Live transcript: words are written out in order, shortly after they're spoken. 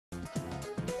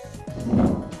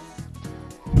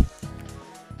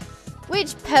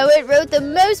Which poet wrote the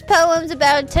most poems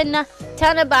about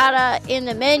Tanabata in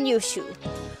the Menyushu?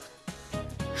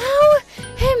 How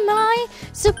am I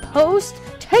supposed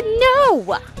to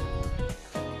know?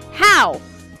 How?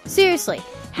 Seriously.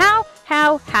 How?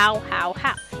 How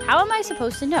am I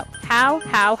supposed to know? How?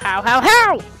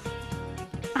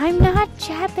 I'm not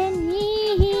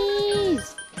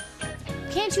Japanese.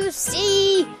 Can't you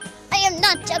see? I am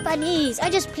not Japanese. I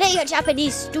just play a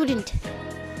Japanese student.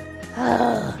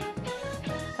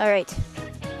 Alright.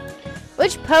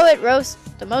 Which poet wrote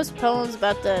the most poems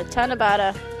about the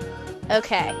Tanabata?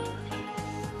 Okay.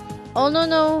 Ono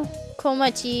no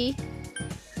Komachi.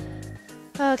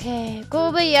 Okay.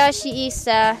 Kobayashi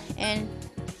Issa and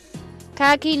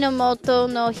Kakinomoto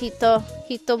no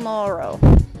Hitomoro.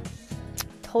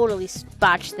 Totally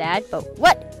botched that, but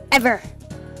whatever.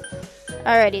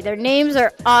 Alrighty, their names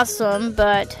are awesome,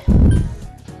 but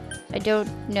I don't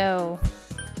know.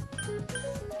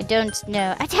 I don't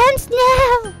know.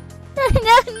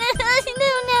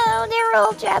 No, they're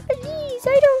all Japanese.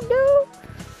 I don't know.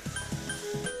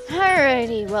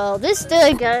 Alrighty, well, this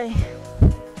guy.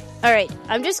 Alright,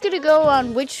 I'm just gonna go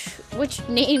on which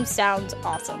name sounds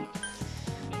awesome.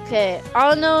 Okay,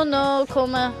 Ano no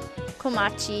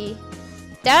Komachi.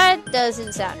 That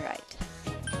doesn't sound right.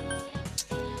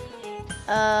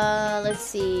 Let's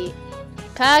see.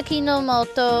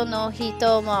 Kakinomoto no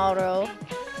Hitomaro.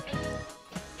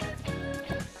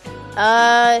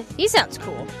 He sounds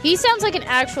cool. He sounds like an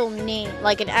actual name,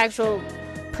 like an actual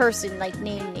person, like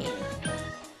name.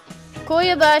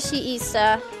 Koyabashi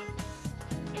Issa.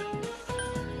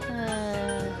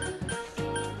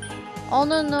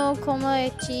 Ono no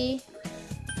Komachi.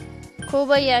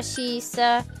 Kobayashi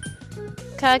Issa.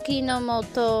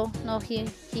 Kakinomoto no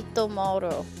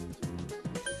Hitomaro.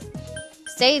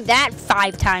 Say that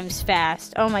 5 times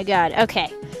fast. Oh my god.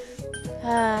 Okay.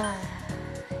 1,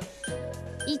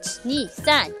 2, 3, 4,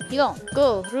 5, 6, 7, 8,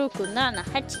 9,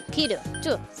 10,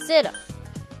 0.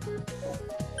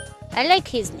 I like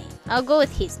his name. I'll go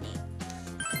with his name.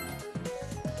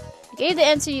 Gave the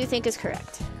answer you think is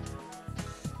correct.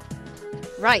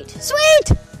 Right.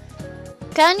 Sweet!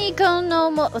 Kaniko no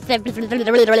mo...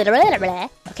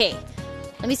 Okay.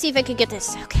 Let me see if I can get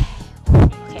this. Okay.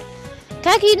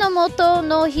 Kakinomoto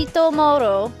no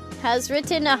Hitomaro has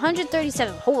written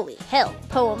 137, holy hell,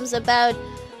 poems about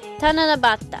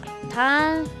Tanabata.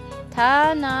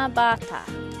 Tanabata.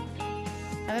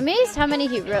 I'm amazed how many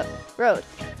he wrote.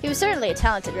 He was certainly a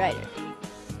talented writer.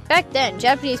 Back then,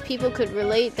 Japanese people could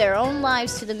relate their own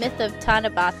lives to the myth of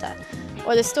Tanabata,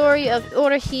 or the story of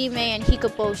Orihime and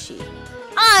Hikoboshi.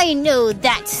 I know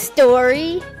that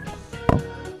story!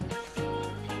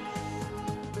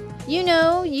 You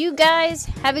know, you guys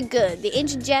have it good. The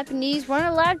ancient Japanese weren't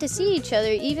allowed to see each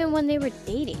other even when they were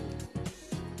dating.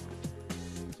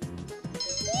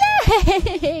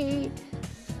 Yay!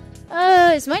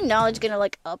 Is my knowledge gonna,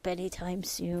 like, up anytime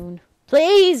soon?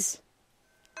 Please!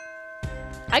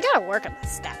 I gotta work on the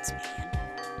stats, man.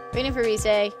 Waiting for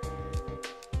Rise.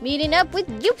 Meeting up with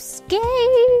Yusuke!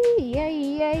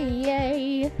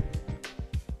 Yay!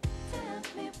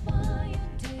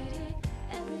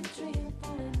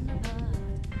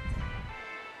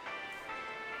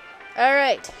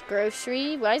 Alright,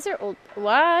 grocery. Why is there old...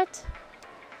 What?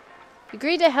 You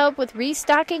agreed to help with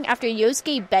restocking after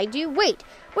Yosuke begged you? Wait.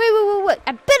 I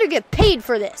better get paid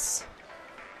for this.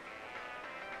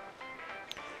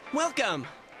 Welcome,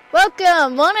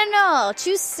 one and all.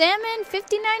 Choose salmon,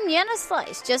 59 yen a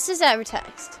slice, just as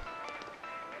advertised.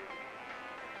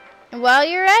 And while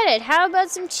you're at it, how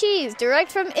about some cheese,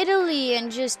 direct from Italy,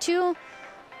 and just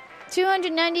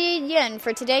 298 yen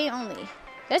for today only.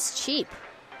 That's cheap.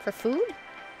 For food?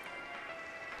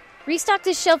 Restock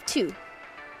this shelf too.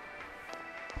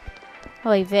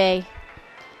 Oy vey.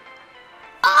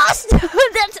 Awesome!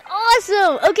 That's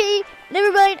awesome! Okay,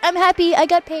 never mind. I'm happy. I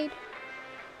got paid.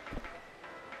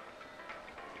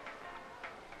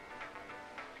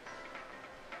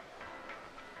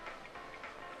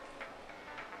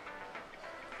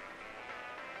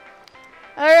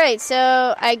 Alright,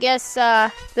 so I guess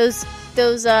those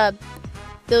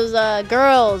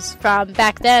girls from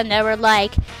back then that were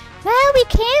like, well, we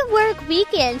can't work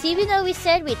weekends even though we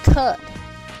said we could.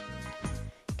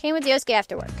 Came with Yosuke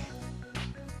after work.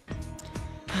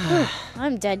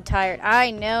 I'm dead tired. I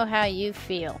know how you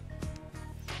feel.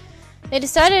 They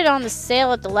decided on the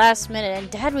sale at the last minute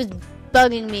and Dad was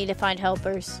bugging me to find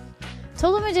helpers.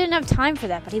 Told him I didn't have time for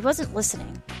that, but he wasn't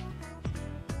listening.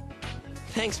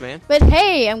 Thanks, man. But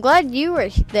hey, I'm glad you were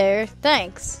there.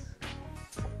 Thanks.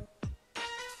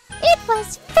 It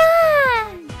was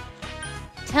fun!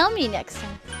 Tell me next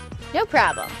time. No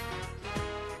problem.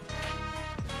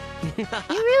 You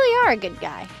really are a good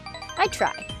guy. I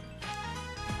try.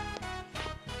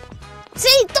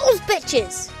 See, those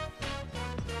bitches!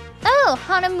 Oh,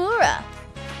 Hanamura.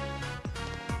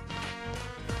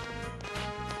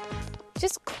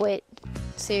 Just quit.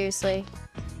 Seriously.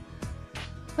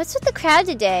 What's with the crowd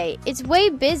today? It's way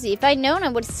busy. If I'd known, I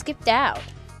would have skipped out.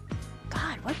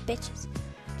 God, what bitches.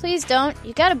 Please don't.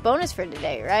 You got a bonus for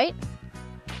today, right?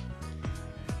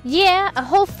 Yeah, a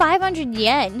whole 500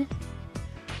 yen.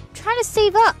 I'm trying to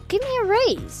save up. Give me a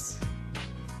raise.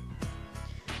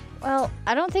 Well,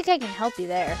 I don't think I can help you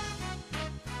there.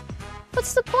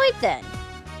 What's the point then?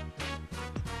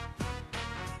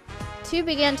 Two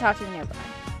began talking nearby.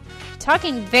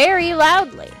 Talking very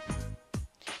loudly.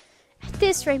 At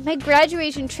this rate, my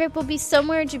graduation trip will be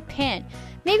somewhere in Japan.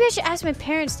 Maybe I should ask my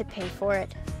parents to pay for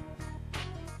it.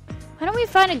 Why don't we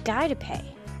find a guy to pay?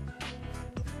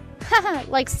 Haha,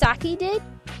 like Saki did?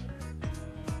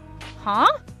 Huh?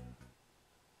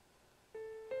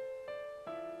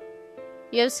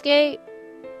 Yosuke,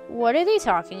 what are they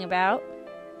talking about?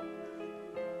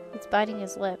 It's biting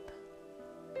his lip.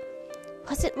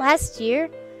 Was it last year?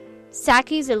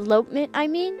 Saki's elopement, I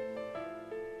mean?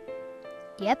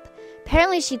 Yep.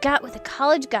 Apparently she got with a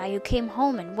college guy who came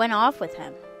home and went off with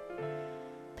him.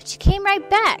 But she came right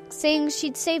back, saying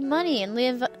she'd save money and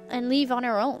leave on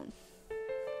her own.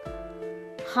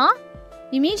 Huh?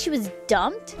 You mean she was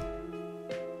dumped?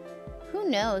 Who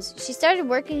knows? She started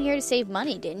working here to save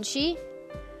money, didn't she?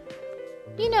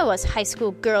 You know us high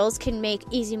school girls can make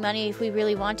easy money if we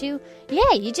really want to.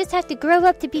 Yeah, you just have to grow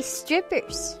up to be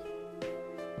strippers.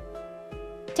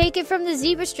 Take it from the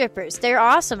zebra strippers. They're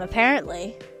awesome,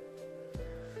 apparently.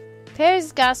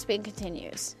 Pair's gossiping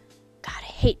continues. God, I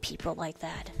hate people like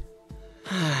that.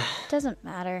 It doesn't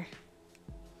matter.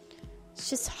 It's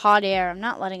just hot air. I'm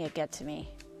not letting it get to me.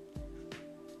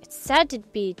 It's sad to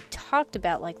be talked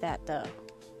about like that, though.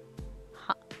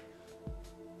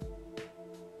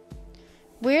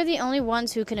 We're the only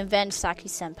ones who can avenge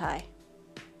Saki-senpai.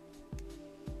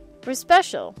 We're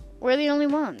special. We're the only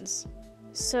ones.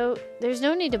 So, there's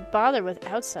no need to bother with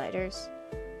outsiders.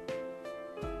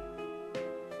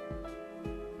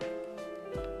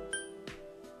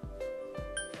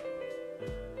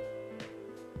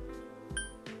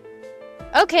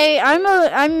 Okay,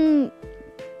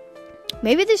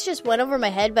 maybe this just went over my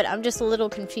head, but I'm just a little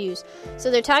confused.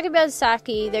 So they're talking about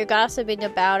Saki, they're gossiping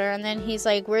about her, and then he's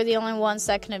like, we're the only ones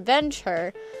that can avenge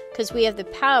her, because we have the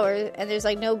power, and there's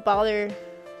like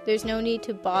there's no need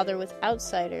to bother with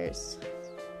outsiders.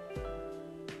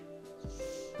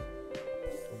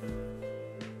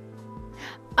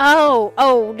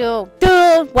 Oh, no.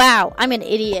 Duh, wow, I'm an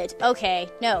idiot. Okay,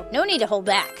 no need to hold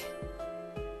back.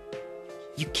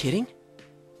 You kidding?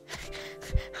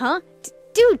 Huh?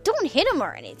 Dude, don't hit him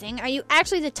or anything. Are you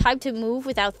actually the type to move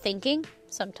without thinking?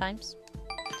 Sometimes.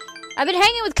 I've been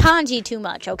hanging with Kanji too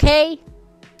much, okay?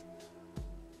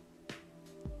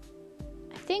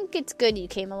 I think it's good you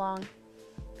came along.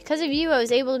 Because of you, I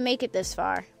was able to make it this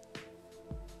far.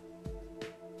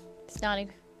 It's not. I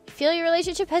feel your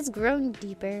relationship has grown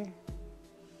deeper.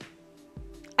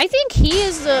 I think he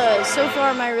is so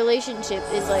far my relationship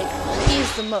is like,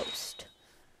 he's the most.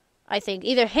 I think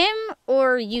either him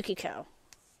or Yukiko.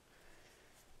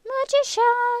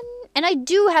 Magician! And I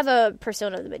do have a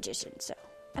persona of the magician, so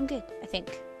I'm good, I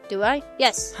think. Do I?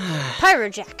 Yes.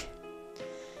 Pyrojack.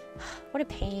 What a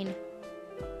pain.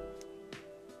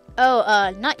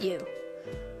 Oh, not you.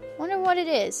 Wonder what it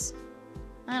is.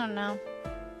 I don't know.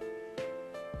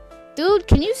 Dude,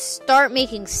 can you start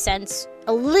making sense?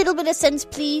 A little bit of sense,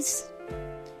 please?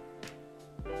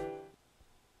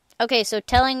 Okay, so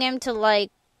telling him to,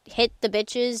 like, hit the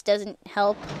bitches doesn't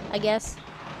help, I guess.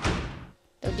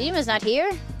 Dojima's not here?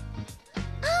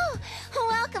 Oh,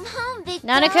 welcome home, big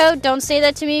Nanako, don't say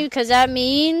that to me because that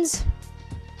means...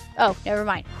 Oh, never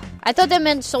mind. I thought that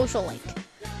meant social link.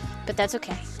 But that's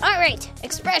okay. Alright,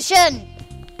 expression!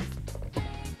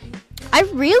 I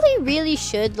really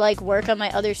should, like, work on my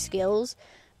other skills.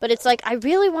 But it's like, I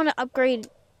really want to upgrade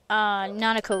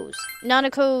Nanako's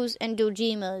and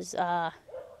Dojima's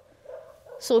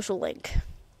social link.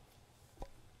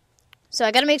 So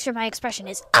I gotta make sure my expression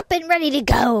is up and ready to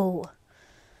go.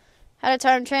 Out of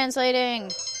time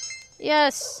translating.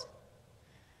 Yes.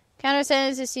 Counter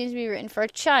sentences seems to be written for a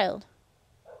child.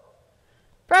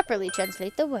 Properly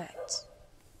translate the words.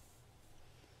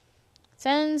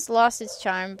 Sentence lost its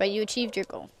charm, but you achieved your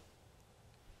goal.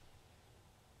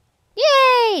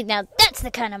 Yay! Now that's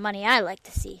the kind of money I like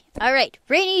to see. Alright,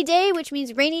 rainy day, which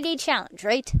means rainy day challenge,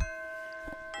 right?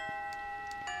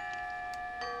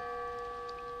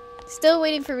 Still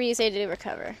waiting for Ryusei to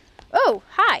recover. Oh,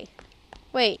 hi.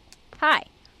 Wait, hi.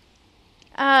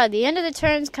 The end of the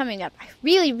term's coming up. I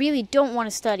really, really don't want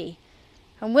to study.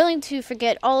 I'm willing to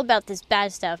forget all about this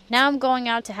bad stuff. Now I'm going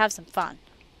out to have some fun.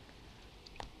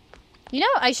 You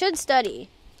know, I should study.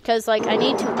 Because, like, I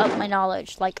need to up my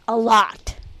knowledge. Like, a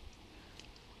lot.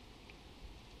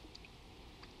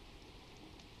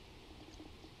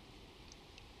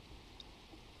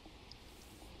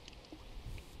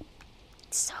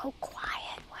 It's so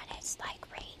quiet when it's, like,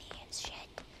 rainy and shit.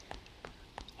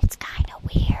 It's kind of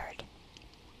weird.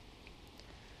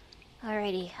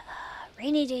 Alrighty.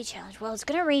 Rainy day challenge. Well, it's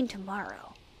gonna rain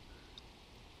tomorrow.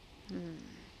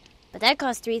 But that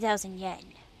costs 3,000 yen.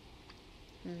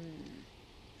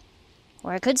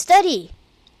 Or I could study.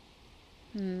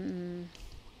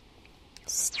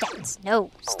 Stats. No,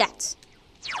 stats.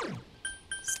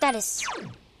 Status.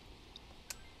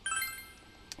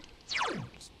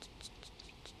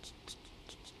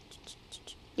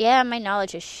 Yeah, my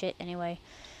knowledge is shit anyway.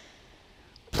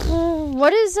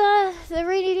 What is the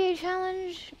rainy day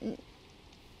challenge?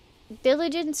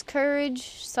 Diligence,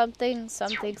 courage, something.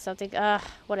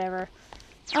 Whatever.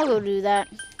 I'll go do that.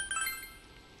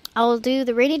 I'll do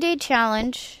the rainy day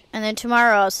challenge, and then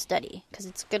tomorrow I'll study, because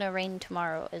it's gonna rain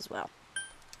tomorrow as well.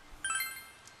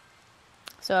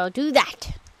 So I'll do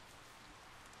that.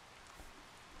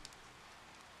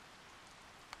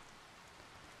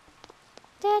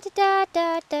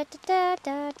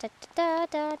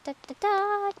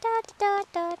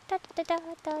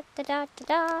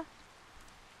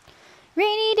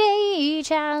 Rainy day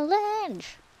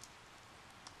challenge.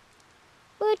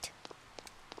 What?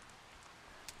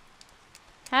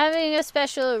 Having a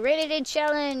special rainy day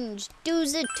challenge.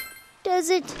 Does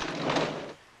it?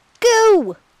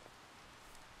 Go!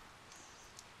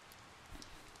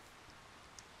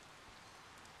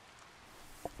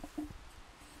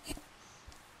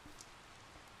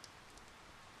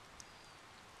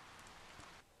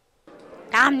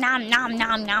 Nom nom nom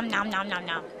nom nom nom nom nom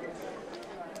nom.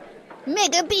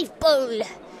 Mega beef bowl.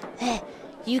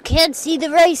 You can't see the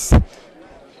rice.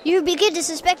 You begin to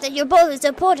suspect that your bowl is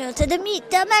a portal to the meat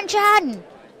dimension.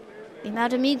 The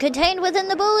amount of meat contained within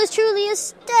the bowl is truly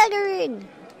staggering.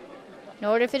 In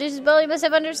order to finish this bowl, you must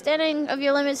have understanding of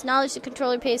your limits, knowledge to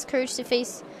control your pace, courage to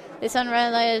face this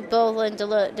unrealized bowl, and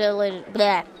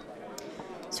blah.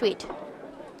 Sweet.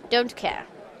 Don't care.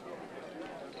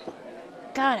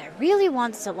 God, I really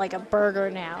want some, like, a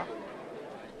burger now.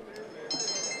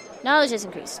 Knowledge has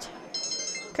increased.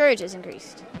 Courage has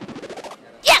increased.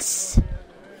 Yes!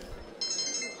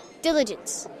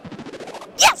 Diligence.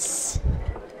 Yes!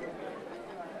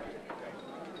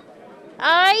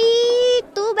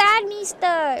 Too bad,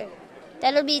 mister.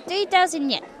 That'll be 3,000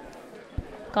 yen.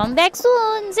 Come back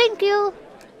soon. Thank you.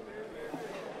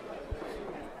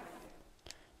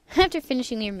 After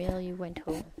finishing your meal, you went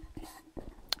home.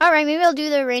 Alright, maybe I'll do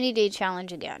the rainy day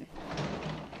challenge again.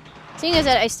 Seeing as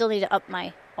that I still need to up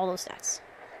all those stats.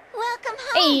 Welcome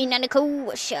home. Hey, Nanako,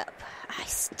 what's up? I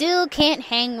still can't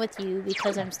hang with you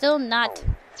because I'm still not...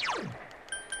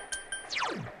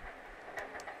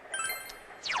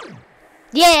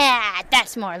 Yeah,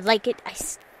 that's more like it. I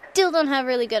still don't have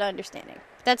really good understanding.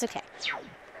 That's okay.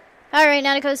 Alright,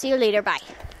 Nanako, see you later. Bye.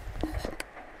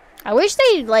 I wish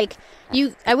they,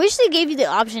 I wish they gave you the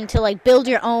option to, build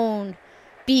your own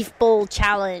beef bowl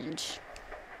challenge.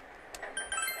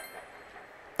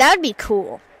 That would be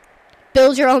cool.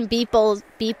 Build your own beef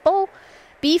bowl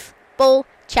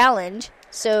challenge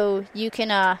so you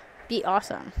can be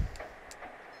awesome.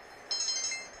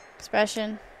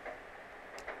 Expression.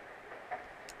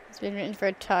 It's been written for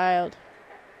a child.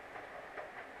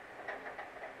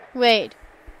 Wait.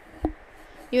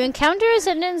 You encounter a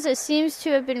sentence that seems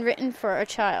to have been written for a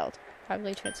child.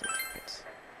 Probably translates.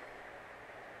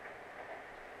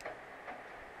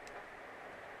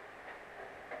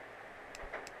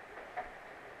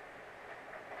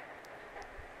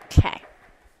 Okay.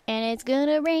 And it's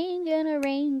gonna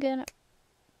rain.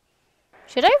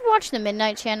 Should I watch the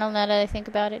Midnight Channel now that I think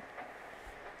about it?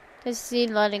 Does it see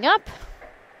lighting up?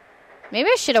 Maybe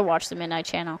I should have watched the Midnight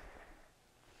Channel.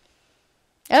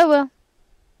 Oh well.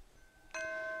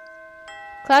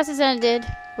 Class is ended.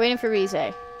 Waiting for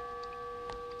Rize.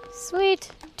 Sweet.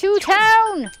 To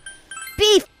town!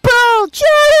 Beef bowl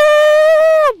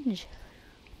challenge!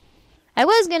 I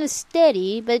was gonna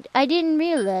study, but I didn't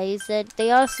realize that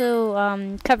they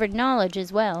also covered knowledge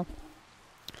as well.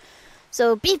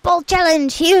 So, beef bowl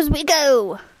challenge, here we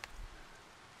go!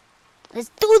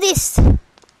 Let's do this!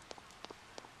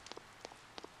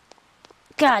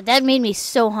 God, that made me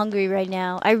so hungry right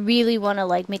now. I really want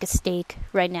to, make a steak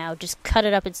right now. Just cut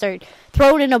it up and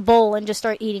throw it in a bowl and just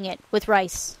start eating it with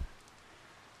rice.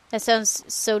 That sounds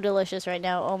so delicious right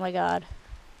now. Oh my god.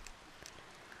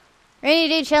 Rainy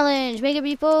day challenge. Make it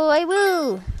before I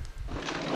will.